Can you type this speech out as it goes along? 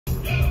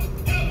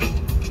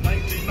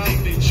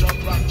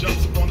Rock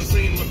jumps upon the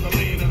scene with the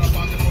lean and a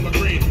pocket full of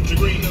green. The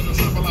green is a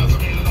symbolizer,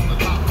 meaning on the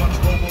top. But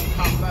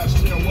RoboCop last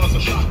year was a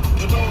shot.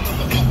 The tone of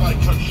the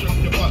Popeye cut shook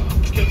your butt.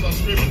 Kids are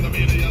screaming, the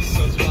media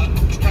says what?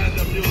 Kind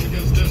of music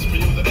is this for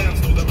you? The dance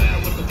to the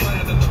man with the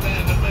plan and the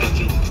band demands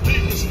you.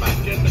 Leave the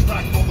smack in the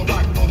crack for the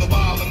rock, for the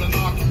ball and the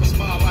knock, and the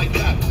smile like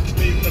that.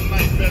 Leave the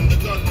knife and the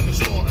gun in the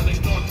store and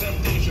ignore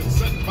temptation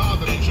set by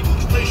the nation.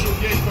 Facial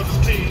game for this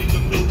pain, leave the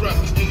new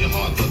breath in your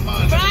heart and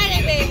mind.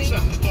 Friday, baby.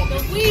 The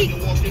week. You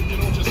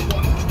know, just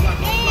one black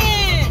on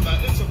black.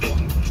 That it's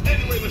important.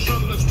 Anyway, the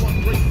shuttle is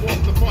one break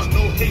forth the fun.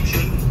 No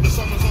hatred. The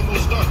summer's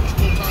almost done.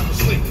 No time to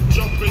sleep.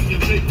 Jump in your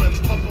Jeep and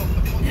pump up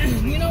the fun.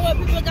 You know what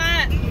people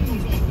got?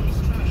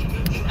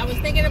 I was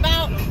thinking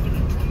about.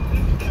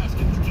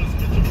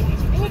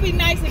 It would be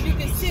nice if you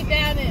could sit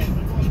down and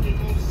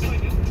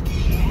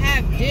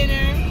have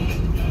dinner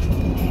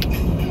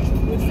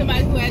with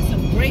somebody who has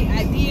some great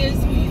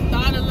ideas, who you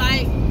thought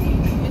alike,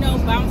 you know,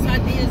 bounce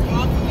ideas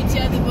off of each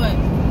other. But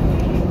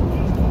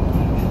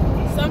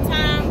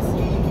sometimes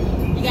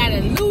you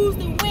gotta lose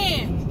to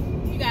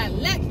win. You gotta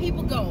let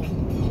people go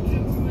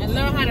and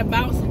learn how to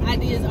bounce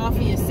ideas off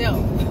of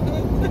yourself.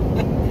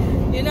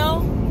 You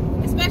know,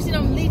 especially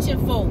them leeching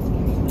folk.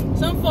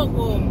 Some folk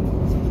will,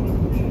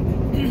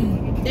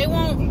 it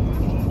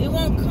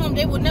won't come,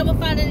 they will never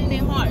find it in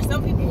their heart.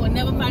 Some people will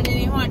never find it in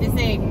their heart to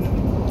say,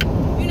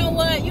 you know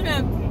what, you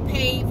done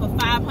paid for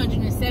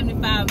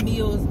 575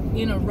 meals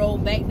in a row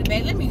back to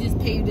back. Let me just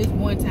pay you this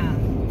one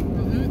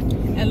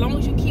time. As long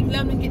as you keep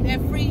letting them get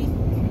that free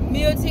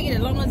meal ticket,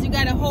 as long as you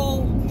got a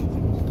whole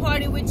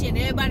party with you and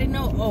everybody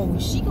know, oh,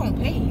 she gonna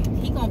pay.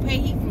 He gonna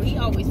pay. He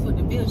always put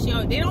the bill.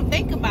 They don't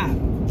think about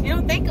it. They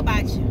don't think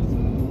about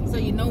you. So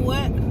you know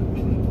what?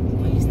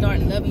 When you start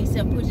loving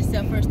yourself, put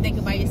yourself first, think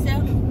about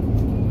yourself.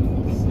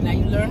 Now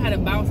you learn how to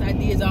bounce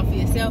ideas off of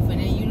yourself, and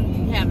then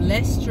you have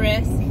less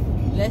stress,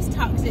 less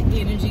toxic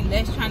energy,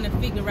 less trying to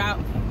figure out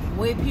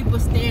where people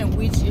stand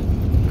with you.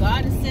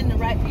 God is sending the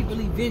right people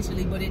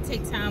eventually, but it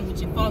takes time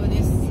with you falling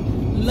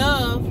in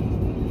love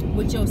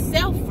with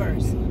yourself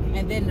first.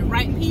 And then the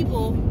right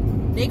people,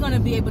 they're going to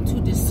be able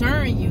to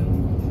discern you.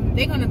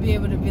 They're going to be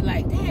able to be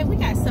like, Dad, we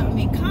got something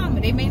in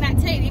common. They may not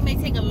tell you. They may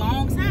take a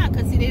long time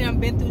because, see, they done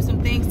been through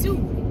some things too.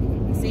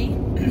 See?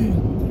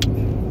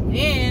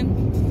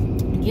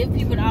 And give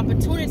people the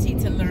opportunity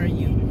to learn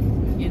you.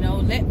 You know,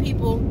 let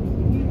people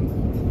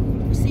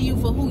see you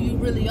for who you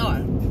really are.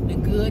 The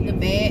good, the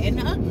bad, and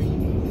the ugly.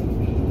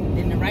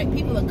 Then the right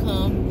people will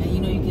come, and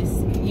you know,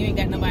 you ain't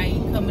got nobody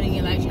coming in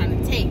your life trying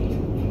to take.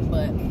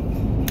 But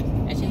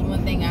that's just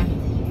one thing I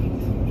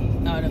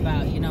thought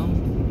about, you know.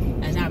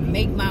 As I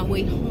make my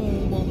way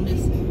home on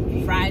this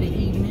Friday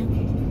evening,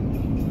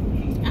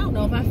 I don't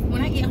know if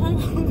when I get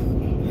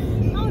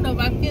home, I don't know if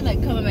I feel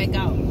like coming back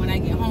out when I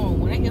get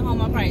home. When I get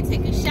home, I'll probably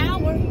take a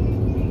shower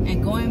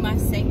and go in my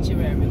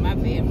sanctuary. My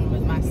bedroom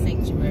is my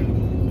sanctuary.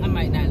 I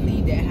might not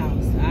leave that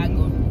house. I'll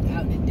go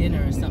out to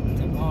dinner or something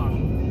tomorrow. I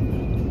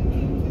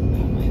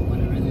might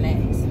want to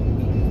relax.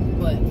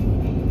 But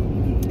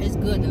it's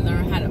good to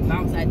learn how to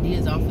bounce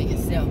ideas off of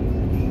yourself.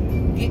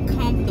 Get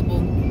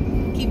comfortable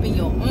keeping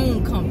your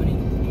own company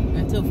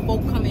until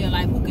folk come in your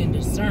life who can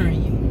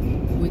discern you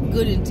with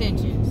good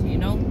intentions, you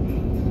know?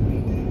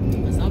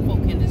 But some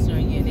folk can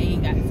discern you, they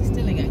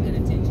still ain't got good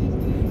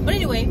intentions. But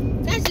anyway,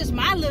 that's just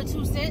my little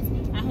 2 cents.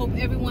 I hope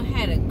everyone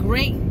had a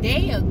great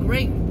day, a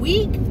great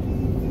week,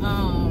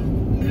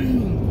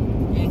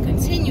 and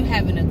continue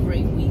having a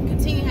great week.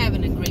 Continue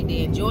having a great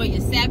day. Enjoy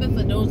your Sabbath.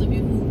 For those of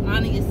you who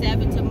honor your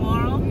Sabbath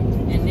tomorrow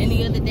and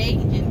any other day,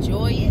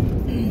 enjoy it.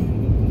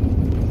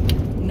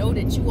 Know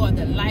that you are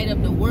the light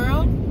of the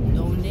world.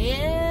 Don't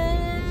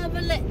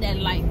ever let that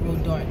light grow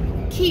dark.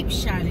 Keep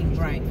shining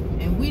bright.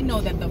 And we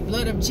know that the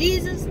blood of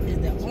Jesus is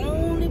the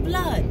only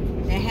blood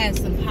that has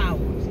some power.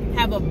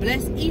 Have a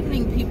blessed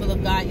evening, people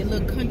of God. Your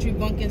little country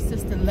bumpkin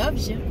sister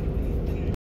loves you.